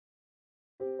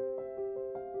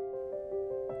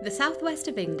The southwest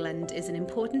of England is an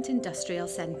important industrial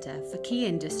centre for key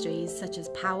industries such as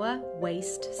power,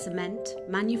 waste, cement,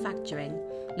 manufacturing,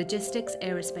 logistics,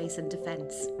 aerospace and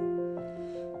defence.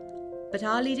 But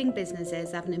our leading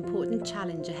businesses have an important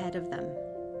challenge ahead of them.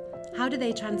 How do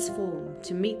they transform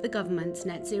to meet the government's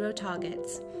net zero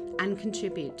targets and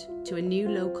contribute to a new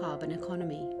low carbon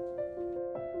economy?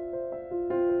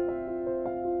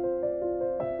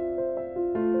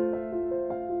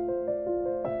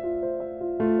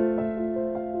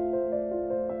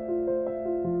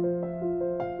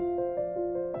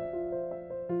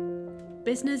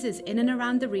 Businesses in and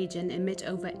around the region emit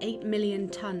over 8 million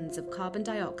tonnes of carbon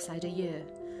dioxide a year,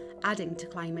 adding to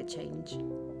climate change.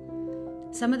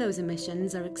 Some of those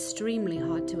emissions are extremely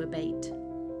hard to abate.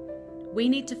 We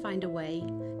need to find a way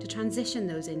to transition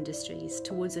those industries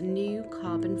towards a new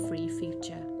carbon-free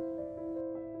future.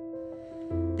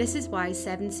 This is why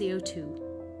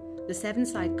SevenCO2, the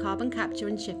Severnside carbon capture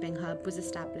and shipping hub, was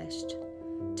established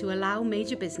to allow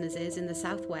major businesses in the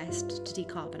southwest to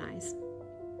decarbonise.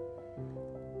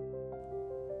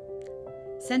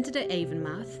 Centred at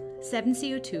Avonmouth,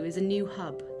 SevenCO2 is a new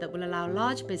hub that will allow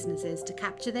large businesses to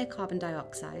capture their carbon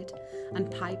dioxide and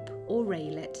pipe or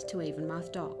rail it to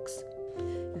Avonmouth docks.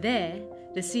 There,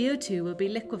 the CO2 will be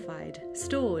liquefied,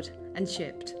 stored and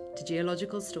shipped to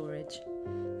geological storage,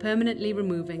 permanently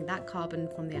removing that carbon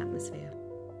from the atmosphere.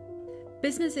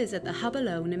 Businesses at the hub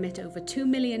alone emit over 2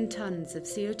 million tonnes of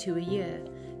CO2 a year,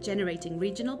 generating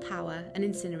regional power and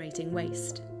incinerating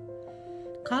waste.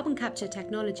 Carbon capture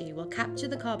technology will capture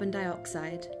the carbon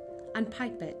dioxide and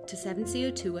pipe it to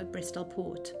SevenCO2 at Bristol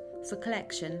Port for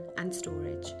collection and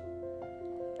storage.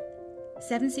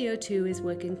 SevenCO2 is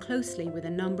working closely with a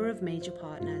number of major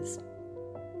partners.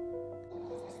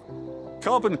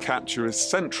 Carbon capture is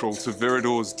central to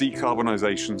Viridor's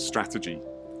decarbonisation strategy.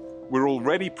 We're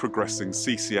already progressing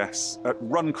CCS at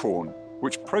Runcorn,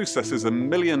 which processes 1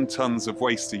 million tonnes of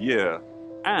waste a year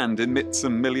and emits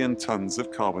 1 million tonnes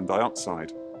of carbon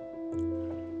dioxide.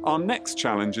 Our next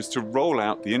challenge is to roll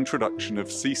out the introduction of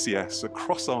CCS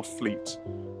across our fleet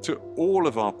to all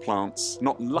of our plants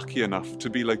not lucky enough to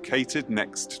be located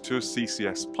next to a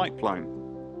CCS pipeline.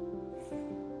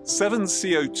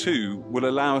 SevenCO2 will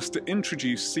allow us to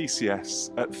introduce CCS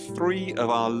at 3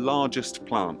 of our largest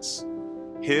plants,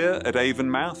 here at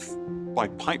Avonmouth by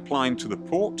pipeline to the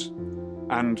port,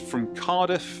 and from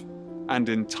Cardiff, and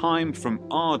in time from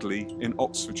Ardleigh in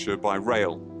Oxfordshire by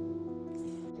rail.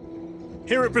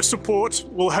 Here at Bristol Port,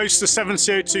 we'll host the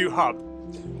SevenCO2 hub.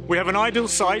 We have an ideal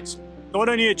site, not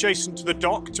only adjacent to the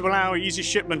dock to allow easy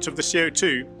shipment of the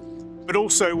CO2, but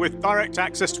also with direct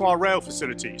access to our rail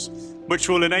facilities, which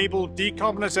will enable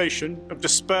decarbonisation of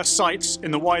dispersed sites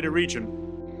in the wider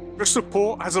region. Bristol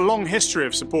Port has a long history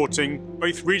of supporting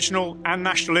both regional and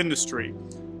national industry,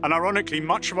 and ironically,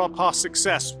 much of our past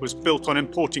success was built on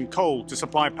importing coal to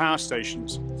supply power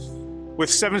stations. With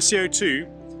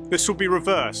SevenCO2, this will be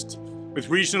reversed, with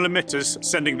regional emitters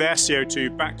sending their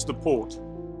CO2 back to the port.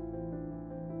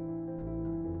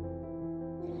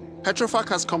 Petrofac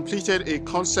has completed a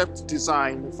concept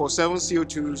design for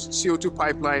SevenCO2's CO2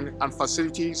 pipeline and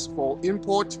facilities for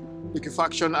import,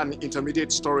 liquefaction and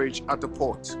intermediate storage at the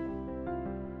port.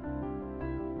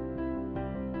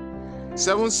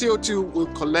 SevenCO2 will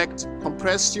collect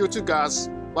compressed CO2 gas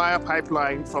via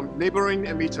pipeline from neighbouring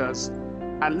emitters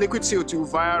and liquid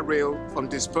CO2 via rail from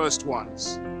dispersed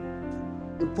ones.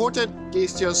 Imported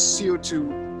gaseous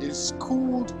CO2 is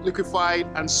cooled, liquefied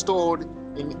and stored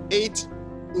in 8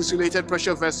 insulated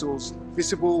pressure vessels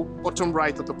visible bottom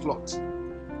right of the plot.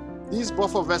 These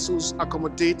buffer vessels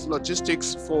accommodate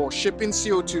logistics for shipping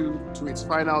CO2 to its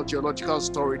final geological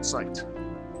storage site.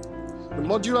 The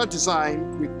modular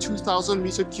design with 2,000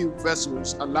 meter cube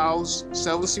vessels allows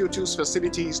SevenCO2's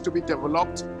facilities to be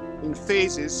developed in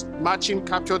phases matching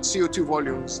captured CO2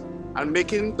 volumes and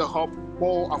making the hub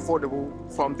more affordable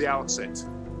from the outset.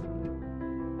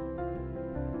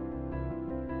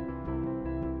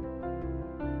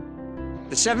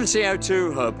 The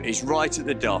SevenCO2 hub is right at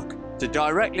the dock to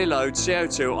directly load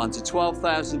CO2 onto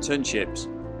 12,000 tonne ships.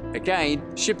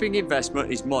 Again, shipping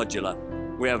investment is modular.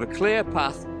 We have a clear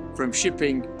path from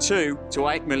shipping 2 to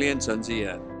 8 million tonnes a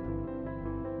year.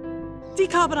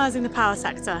 Decarbonising the power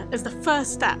sector is the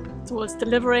first step towards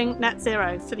delivering net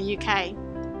zero for the UK.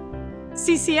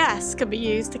 CCS can be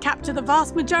used to capture the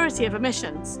vast majority of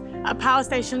emissions at power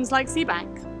stations like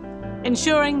Seabank,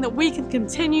 ensuring that we can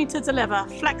continue to deliver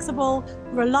flexible,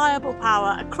 reliable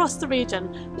power across the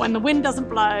region when the wind doesn't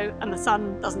blow and the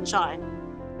sun doesn't shine.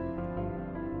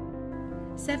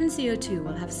 SevenCO2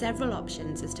 will have several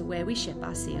options as to where we ship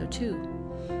our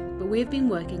CO2, but we've been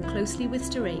working closely with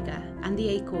Storegga and the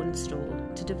Acorn store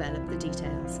to develop the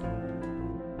details.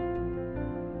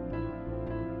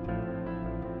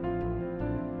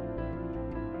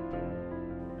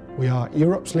 We are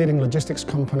Europe's leading logistics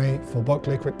company for bulk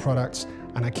liquid products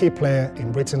and a key player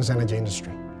in Britain's energy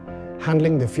industry,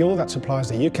 handling the fuel that supplies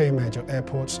the UK major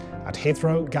airports at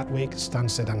Heathrow, Gatwick,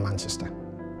 Stansted and Manchester.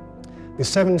 The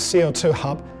Severn CO2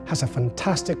 hub has a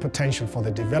fantastic potential for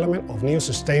the development of new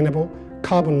sustainable,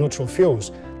 carbon-neutral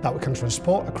fuels that we can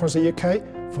transport across the UK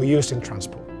for use in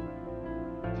transport.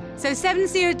 So Severn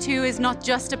CO2 is not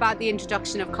just about the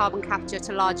introduction of carbon capture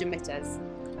to large emitters.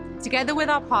 Together with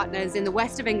our partners in the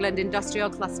West of England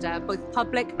industrial cluster, both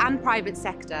public and private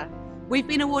sector, we've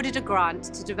been awarded a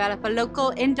grant to develop a local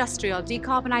industrial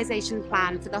decarbonisation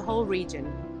plan for the whole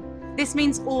region. This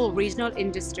means all regional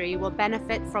industry will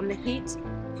benefit from the heat,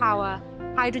 power,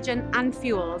 hydrogen and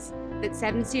fuels that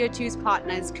Severn CO2's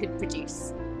partners could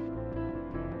produce.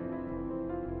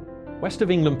 West of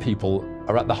England people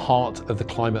are at the heart of the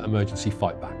climate emergency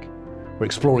fight back. We're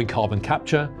exploring carbon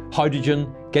capture,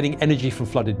 hydrogen, getting energy from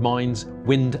flooded mines,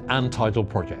 wind and tidal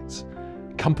projects.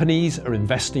 Companies are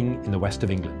investing in the West of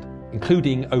England,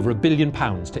 including over £1 billion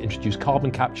to introduce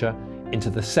carbon capture into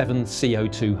the Severn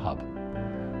CO2 hub.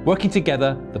 Working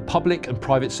together, the public and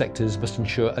private sectors must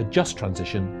ensure a just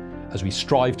transition as we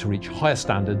strive to reach higher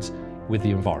standards with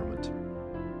the environment.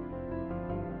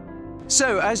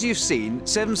 So, as you've seen,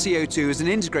 Severn CO2 is an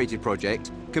integrated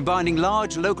project combining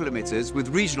large local emitters with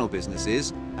regional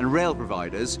businesses and rail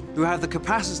providers who have the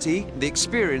capacity, the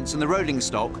experience and the rolling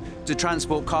stock to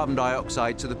transport carbon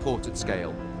dioxide to the port at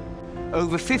scale.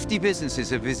 Over 50 businesses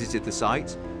have visited the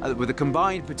site with a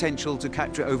combined potential to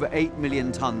capture over 8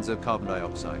 million tonnes of carbon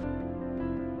dioxide.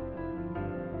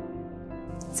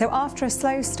 So after a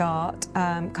slow start,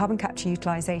 carbon capture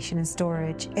utilisation and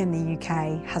storage in the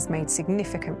UK has made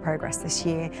significant progress this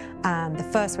year, and the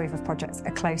first wave of projects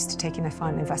are close to taking their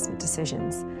final investment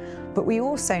decisions. But we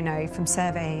also know from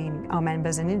surveying our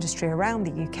members and industry around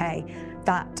the UK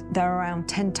that there are around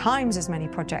 10 times as many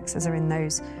projects as are in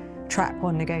those Track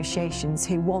 1 negotiations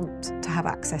who want to have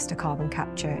access to carbon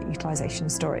capture, utilisation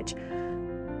and storage.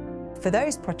 For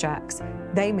those projects,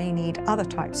 they may need other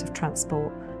types of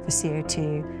transport for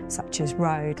CO2, such as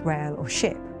road, rail or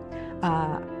ship.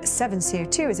 Severn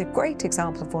CO2 is a great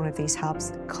example of one of these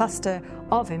hubs, a cluster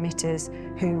of emitters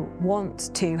who want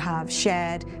to have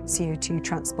shared CO2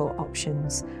 transport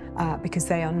options because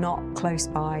they are not close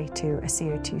by to a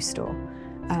CO2 store.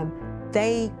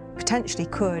 They potentially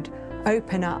could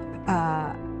open up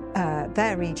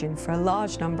their region for a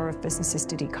large number of businesses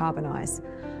to decarbonise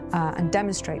and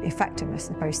demonstrate the effectiveness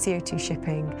of both CO2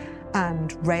 shipping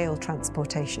and rail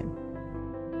transportation.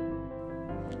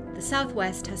 The South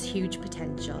West has huge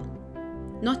potential,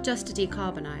 not just to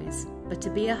decarbonise, but to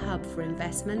be a hub for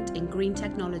investment in green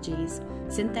technologies,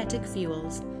 synthetic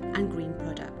fuels and green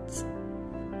products.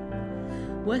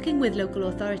 Working with local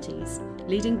authorities,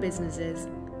 leading businesses,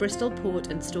 Bristol Port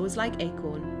and stores like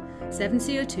Acorn, Severn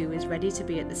CO2 is ready to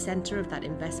be at the centre of that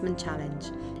investment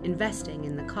challenge, investing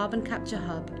in the carbon capture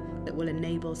hub that will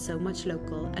enable so much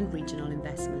local and regional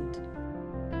investment.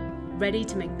 Ready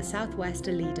to make the South West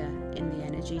a leader in the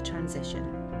energy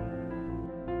transition.